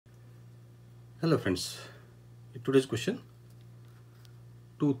Hello friends, in today's question,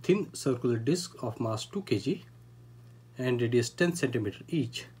 two thin circular discs of mass 2 kg and radius 10 cm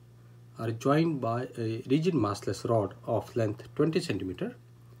each are joined by a rigid massless rod of length 20 cm.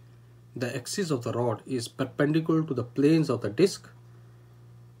 The axis of the rod is perpendicular to the planes of the disc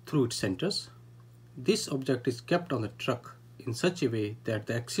through its centers. This object is kept on the truck in such a way that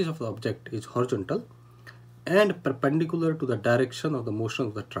the axis of the object is horizontal and perpendicular to the direction of the motion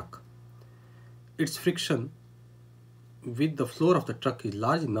of the truck. Its friction with the floor of the truck is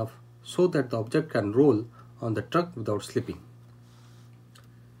large enough so that the object can roll on the truck without slipping.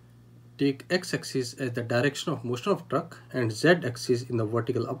 Take x-axis as the direction of motion of truck and z-axis in the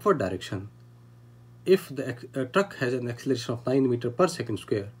vertical upward direction. If the truck has an acceleration of 9 meters per second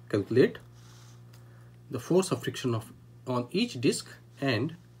square, calculate the force of friction on each disc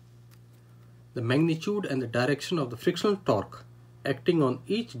and the magnitude and the direction of the frictional torque acting on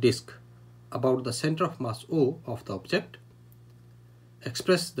each disc about the center of mass O of the object.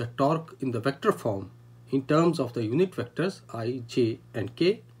 Express the torque in the vector form in terms of the unit vectors I, J and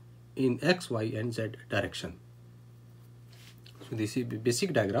K in X, Y and Z direction. So this is the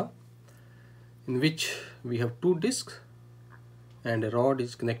basic diagram in which we have two discs and a rod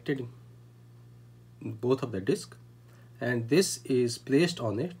is connected in both of the discs, and this is placed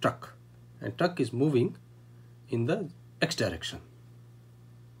on a truck and truck is moving in the X direction.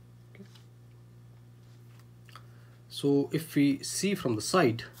 So if we see from the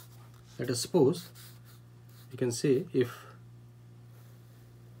side, let us suppose you can say if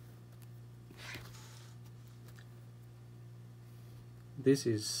this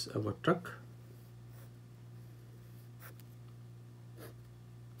is our truck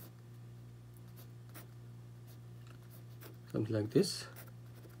something like this,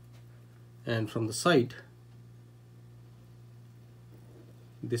 and from the side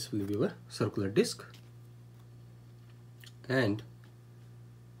this will be our circular disc, and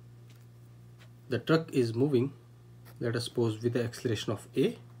the truck is moving, let us suppose, with the acceleration of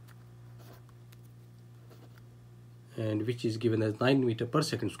A, and which is given as 9 meters per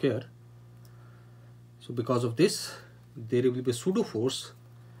second square. So because of this, there will be a pseudo force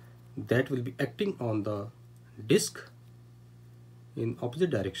that will be acting on the disc in opposite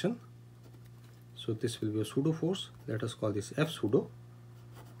direction. So this will be a pseudo force, let us call this F pseudo.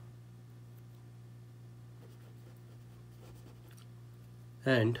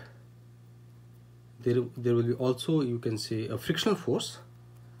 And there will be also, you can say, a frictional force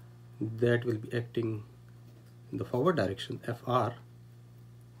that will be acting in the forward direction, Fr,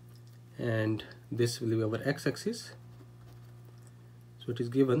 and this will be our x-axis. So it is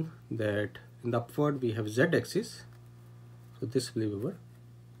given that in the upward we have z-axis, so this will be our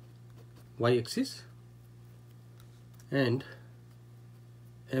y-axis, and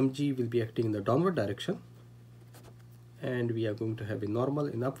mg will be acting in the downward direction, and we are going to have a normal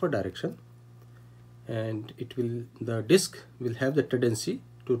in upward direction, and the disc will have the tendency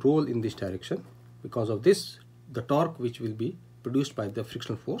to roll in this direction. Because of this, the torque which will be produced by the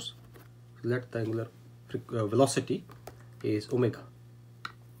frictional force, let the angular velocity is omega.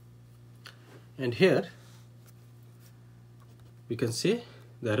 And here we can say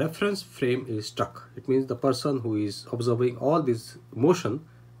the reference frame is truck. It means the person who is observing all this motion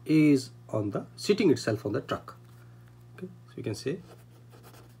is sitting itself on the truck. So you can say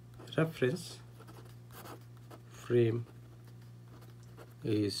reference frame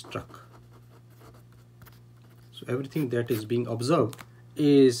is truck. So everything that is being observed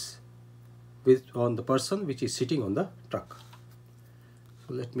is on the person which is sitting on the truck.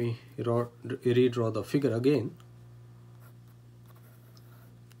 So let me redraw the figure again.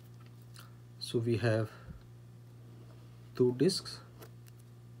 So we have two discs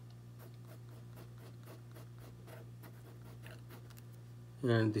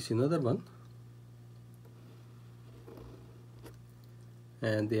and this is another one,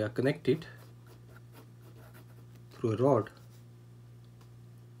 and they are connected through a rod.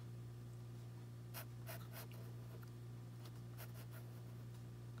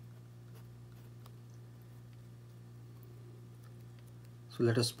 So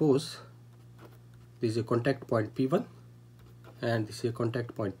let us suppose this is a contact point P1 and this is a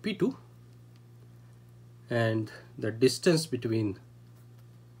contact point P2, and the distance between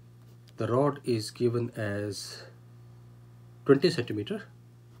the rod is given as 20 centimeter.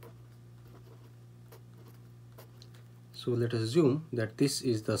 So let us assume that this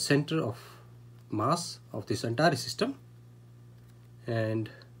is the center of mass of this entire system, and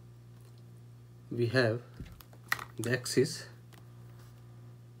we have the axis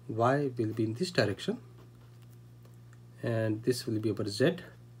y will be in this direction, and this will be our z,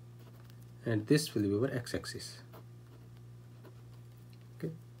 and this will be our x-axis.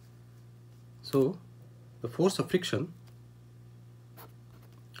 Okay, so the force of friction,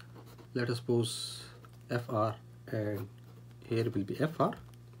 let us suppose Fr, and here will be Fr,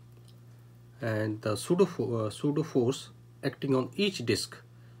 and the pseudo force acting on each disk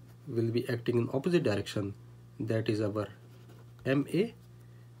will be acting in opposite direction, that is our MA,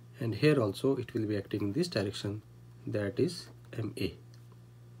 and here also it will be acting in this direction, that is MA.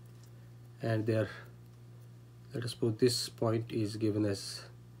 And there, let us suppose this point is given as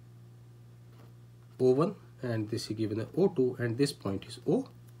O1 and this is given as O2, and this point is O,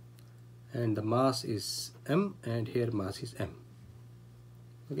 and the mass is M, and here mass is M.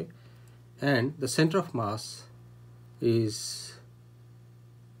 Okay, and the center of mass is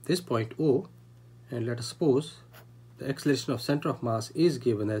this point O, and let us suppose the acceleration of center of mass is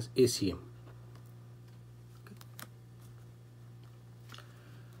given as ACM. Okay.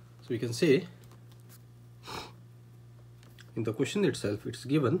 So we can say in the question itself it's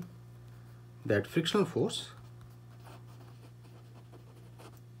given that frictional force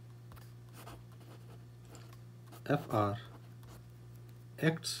Fr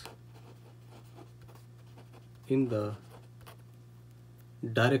acts in the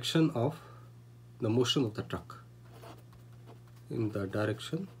direction of the motion of the truck, in the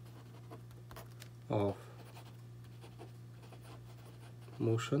direction of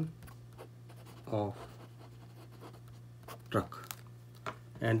motion of truck,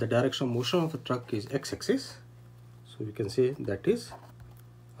 and the direction of motion of the truck is x-axis, so we can say that is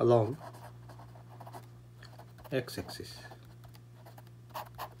along x-axis.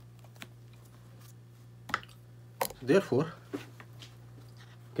 Therefore, you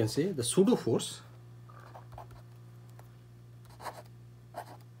can say the pseudo force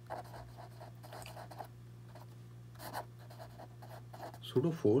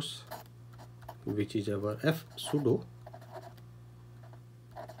which is our F pseudo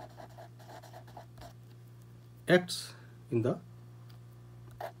acts in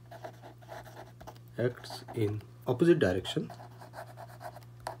opposite direction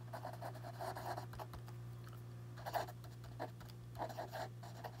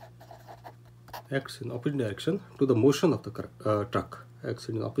to the motion of the truck, acts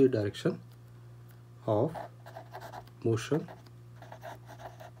in opposite direction of motion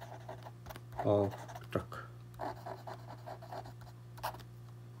of truck,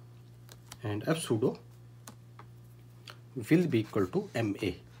 and F pseudo will be equal to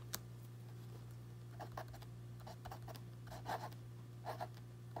MA.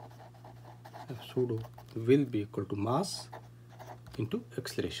 F pseudo will be equal to mass into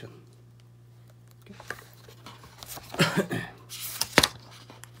acceleration. Okay.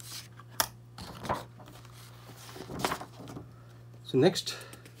 So next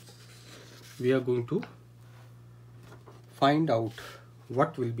we are going to find out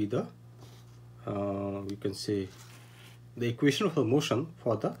what will be the we can say the equation of the motion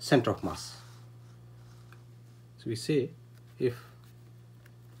for the center of mass. So we say if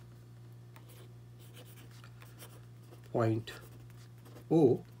point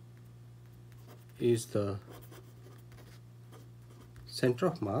O is the center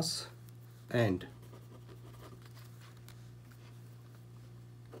of mass and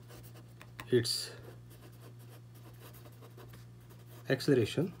its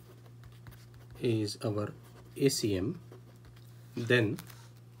acceleration is our ACM, then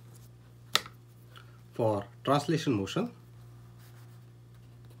for translation motion,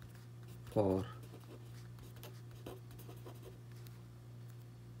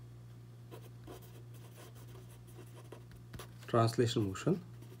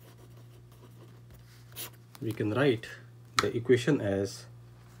 we can write the equation as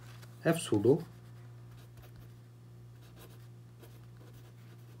F pseudo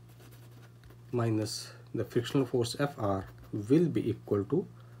minus the frictional force Fr will be equal to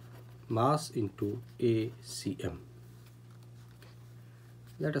mass into ACM.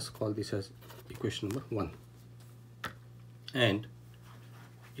 Let us call this as equation number 1. And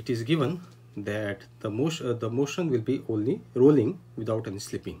it is given that the motion will be only rolling without any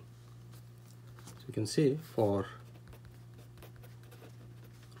slipping. So you can say for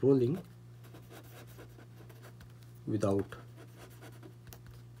rolling without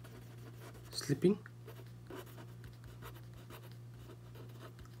slipping,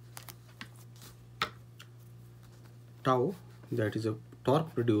 tau, that is a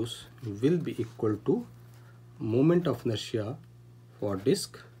torque produced, will be equal to moment of inertia for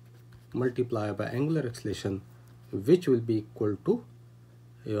disk multiplied by angular acceleration, which will be equal to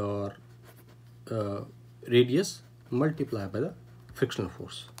your radius multiplied by the frictional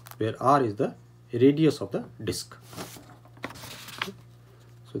force, where r is the radius of the disk. Okay.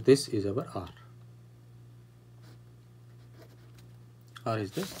 So this is our r. R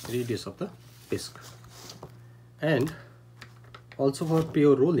is the radius of the disk. And also for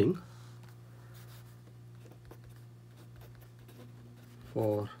pure rolling,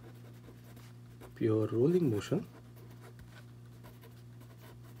 motion,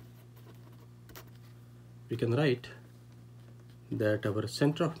 we can write that our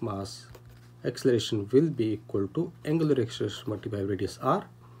center of mass acceleration will be equal to angular acceleration multiplied by radius r.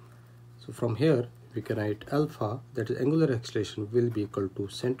 So from here we can write alpha, that is angular acceleration, will be equal to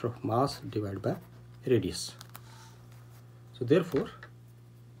center of mass divided by radius. So therefore,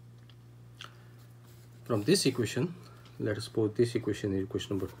 from this equation, let us suppose this equation is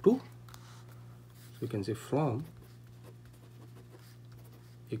equation number 2. So we can say from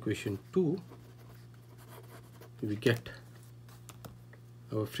equation 2 we get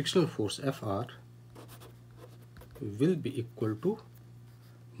our frictional force Fr will be equal to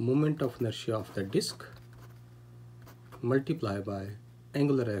moment of inertia of the disk multiplied by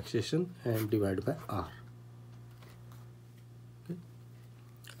angular acceleration and divided by r. Okay.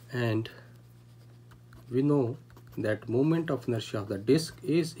 And we know that moment of inertia of the disk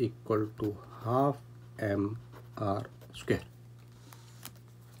is equal to half mr square.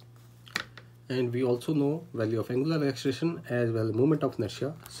 And we also know value of angular acceleration as well as moment of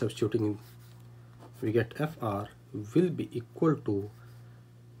inertia. Substituting in, we get Fr will be equal to,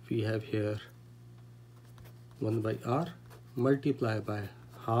 we have here 1 by r multiplied by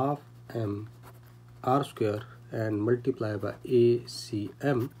half m r square and multiplied by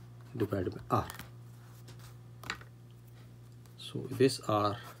acm divided by r. So this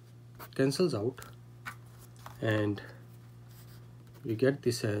r cancels out and we get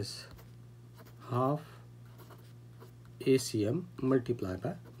this as half acm multiplied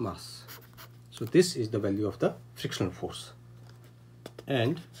by mass. So this is the value of the frictional force.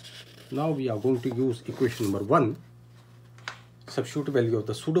 And now we are going to use equation number 1, substitute the value of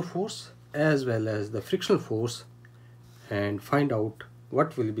the pseudo force as well as the frictional force and find out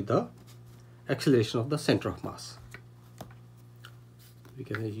what will be the acceleration of the center of mass. We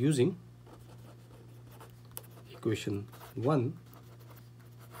can, using equation 1,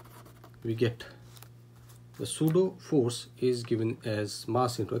 we get the pseudo force is given as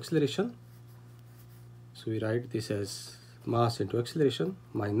mass into acceleration. So we write this as mass into acceleration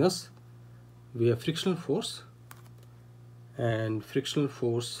minus, we have frictional force, and frictional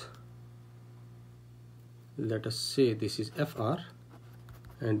force, let us say this is Fr,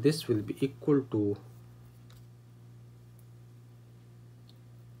 and this will be equal to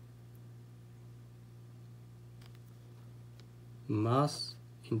mass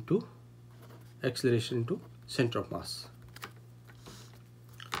into acceleration into center of mass.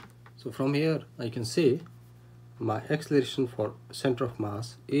 So from here I can say my acceleration for center of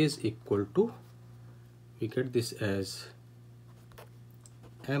mass is equal to, we get this as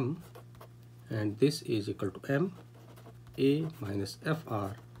m, and this is equal to m a minus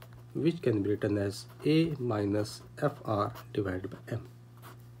Fr, which can be written as a minus Fr divided by m.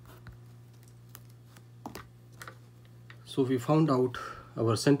 So we found out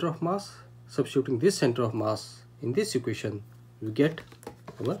our center of mass. Substituting this center of mass in this equation, we get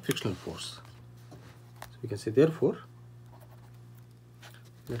our frictional force. So we can say therefore,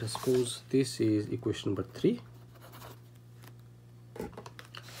 let us suppose this is equation number 3.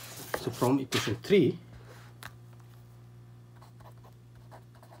 So from equation 3,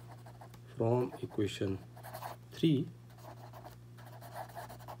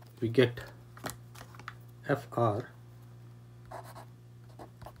 we get Fr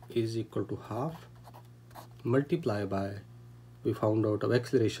is equal to half multiplied by, we found out of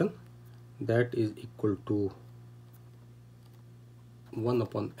acceleration, that is equal to 1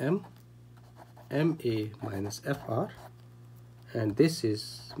 upon m, ma minus Fr, and this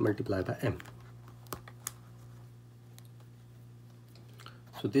is multiplied by m.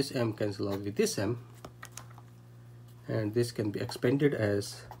 So this m cancel out with this m, and this can be expanded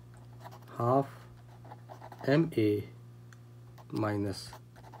as half ma minus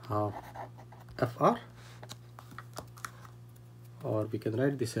half Fr, or we can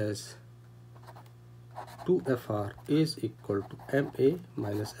write this as 2Fr is equal to ma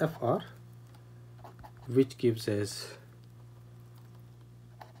minus Fr, which gives us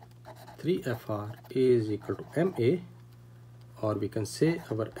 3Fr is equal to ma, or we can say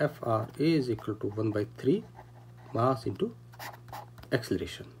our Fr is equal to 1 by 3 mass into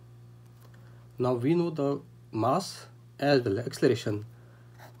acceleration. Now we know the mass as well as acceleration.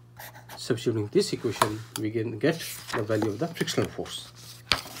 Substituting this equation, we can get the value of the frictional force.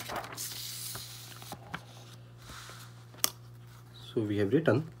 So we have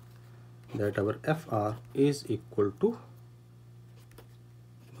written that our Fr is equal to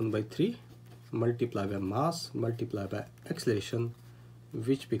 1 by 3 multiplied by mass multiplied by acceleration,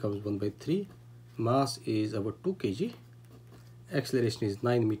 which becomes 1 by 3. Mass is our 2 kg, acceleration is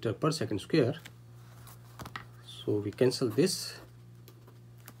 9 meter per second square. So we cancel this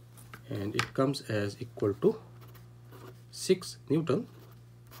and it comes as equal to 6 Newton,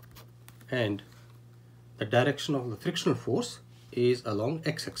 and the direction of the frictional force is along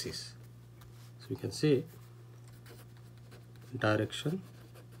x-axis. So we can say direction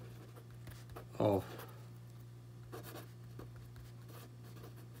of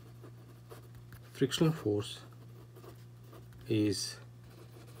frictional force is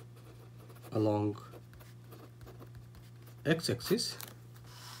along x-axis.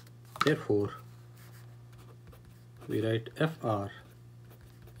 Therefore we write Fr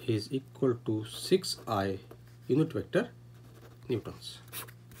is equal to 6I unit vector newtons.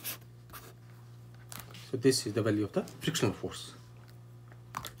 So this is the value of the frictional force.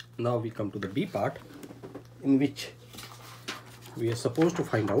 Now we come to the B part, in which we are supposed to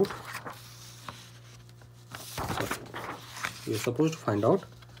find out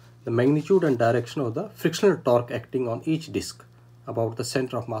the magnitude and direction of the frictional torque acting on each disc about the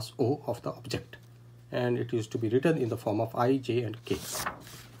center of mass O of the object, and it is to be written in the form of I, J and K.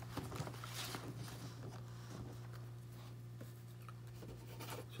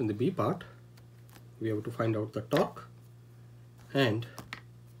 So in the B part we have to find out the torque, and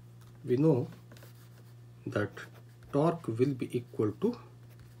we know that torque will be equal to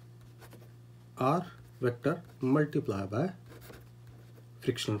R vector multiplied by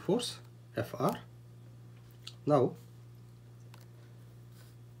frictional force Fr. Now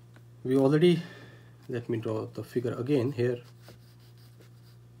we already, let me draw the figure again here.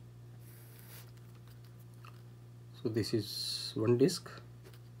 So this is one disc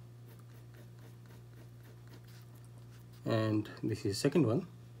and this is second one,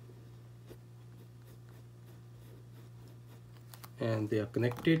 and they are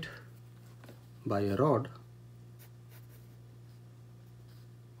connected by a rod.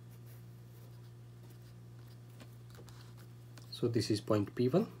 So this is point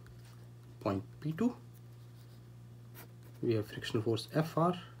P1, point P2. We have frictional force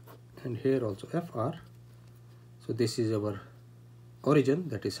Fr and here also Fr. So this is our origin,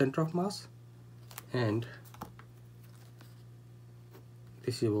 that is center of mass, and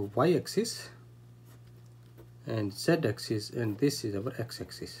this is our y-axis and z-axis, and this is our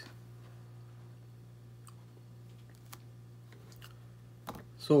x-axis.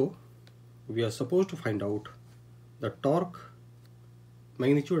 So we are supposed to find out the torque,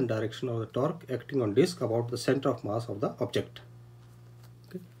 magnitude and direction of the torque acting on disk about the center of mass of the object.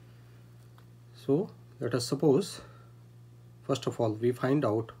 Okay. So let us suppose, first of all, we find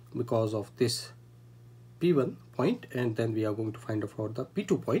out because of this P1 point, and then we are going to find out for the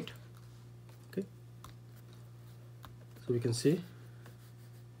P2 point. Okay. So we can say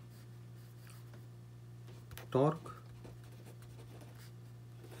torque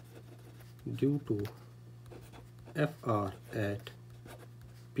due to Fr at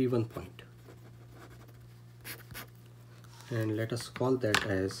P1 point, and let us call that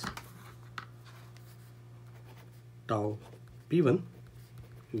as tau P1,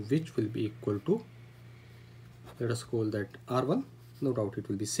 which will be equal to, let us call that R1. No doubt it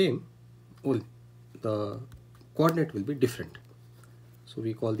will be same, only the coordinate will be different. So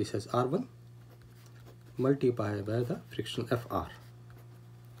we call this as R1 multiplied by the frictional Fr,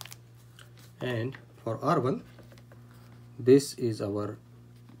 and for R1 this is our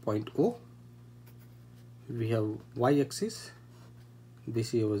point O. We have y-axis,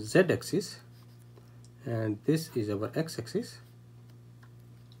 this is our z-axis, and this is our x-axis,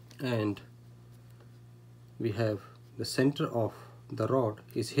 and we have the center of the rod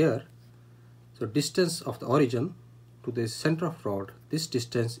is here. So distance of the origin to the center of rod, this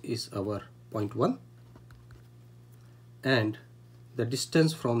distance is our point 1, and the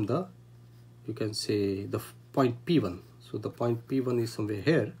distance from the, you can say, the point P1. So the point P1 is somewhere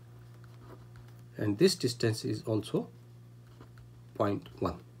here, and this distance is also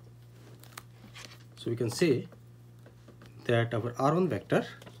 0.1. So we can say that our R1 vector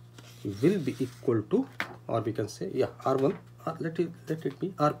will be equal to, or we can say, yeah, R1, let it be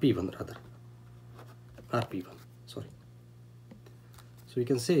RP1 rather, RP1, sorry. So we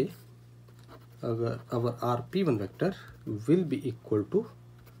can say our RP1 vector will be equal to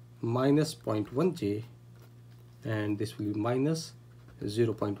minus 0.1 J, and this will be minus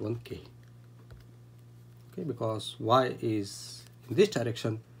 0.1 K. Okay, because y is in this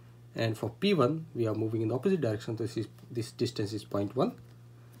direction and for P1 we are moving in the opposite direction. So this distance is 0.1,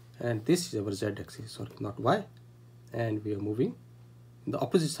 and this is our z axis, sorry, not y, and we are moving in the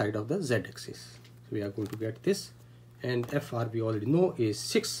opposite side of the z axis. So we are going to get this, and FR we already know is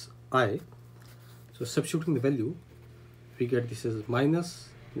 6i. So substituting the value, we get this as minus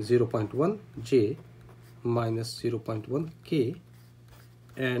 0.1 j minus 0.1 k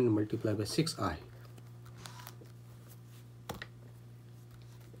and multiply by 6i.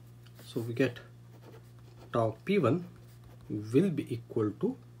 So we get tau P1 will be equal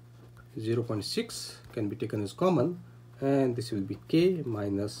to 0.6, can be taken as common, and this will be k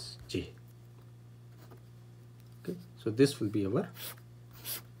minus j. Okay, so this will be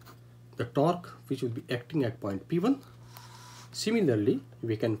the torque which will be acting at point P1. Similarly,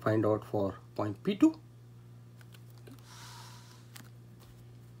 we can find out for point P2.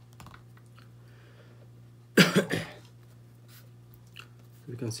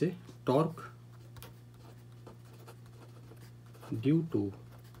 We can say torque due to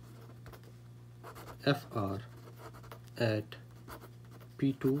FR at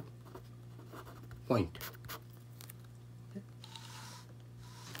P2 point. Okay.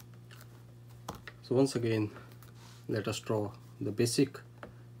 So once again, let us draw the basic.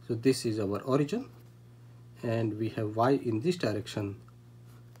 So this is our origin, and we have y in this direction.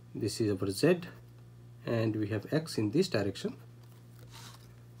 This is our z, and we have x in this direction,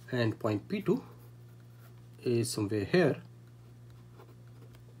 and point P2 is somewhere here.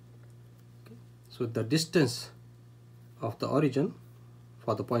 Okay. So the distance of the origin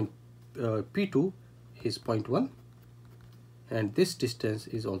for the point P2 is 0.1, and this distance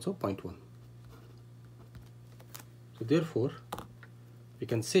is also 0.1. So therefore we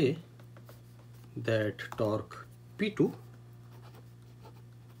can say that torque P2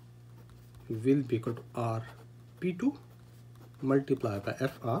 will be equal to R P2 multiplied by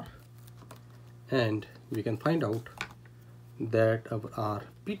FR, and we can find out that our R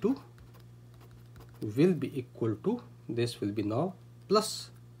P2 will be equal to, this will be now plus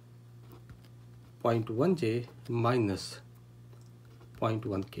 0.1 j minus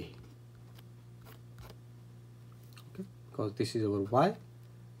 0.1 k. Okay, because this is our y,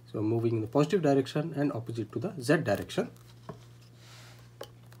 so moving in the positive direction and opposite to the z direction.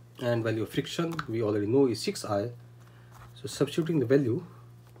 And value of friction we already know is 6i. So substituting the value,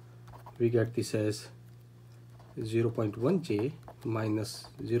 we get this as 0.1 j minus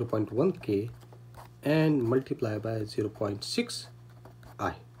 0.1 k and multiply by 0.6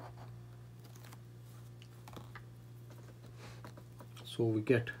 I. So we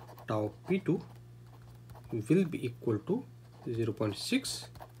get tau P2 will be equal to 0.6,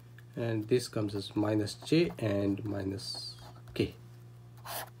 and this comes as minus j and minus k.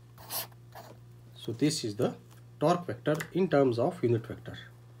 So this is the torque vector in terms of unit vector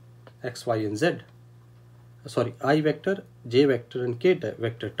x, y and z, sorry, I vector, j vector and k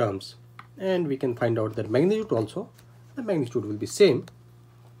vector terms. And we can find out the magnitude also. The magnitude will be same.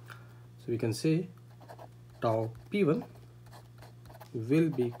 So we can say tau P1 will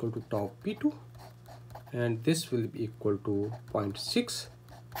be equal to tau P2, and this will be equal to 0.6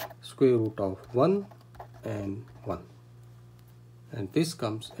 square root of 1 and 1, and this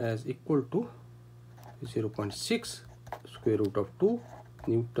comes as equal to 0.6 square root of 2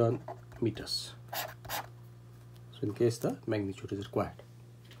 Newton meters. So in case the magnitude is required.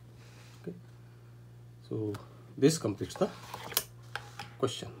 Okay. So this completes the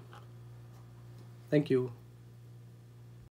question. Thank you.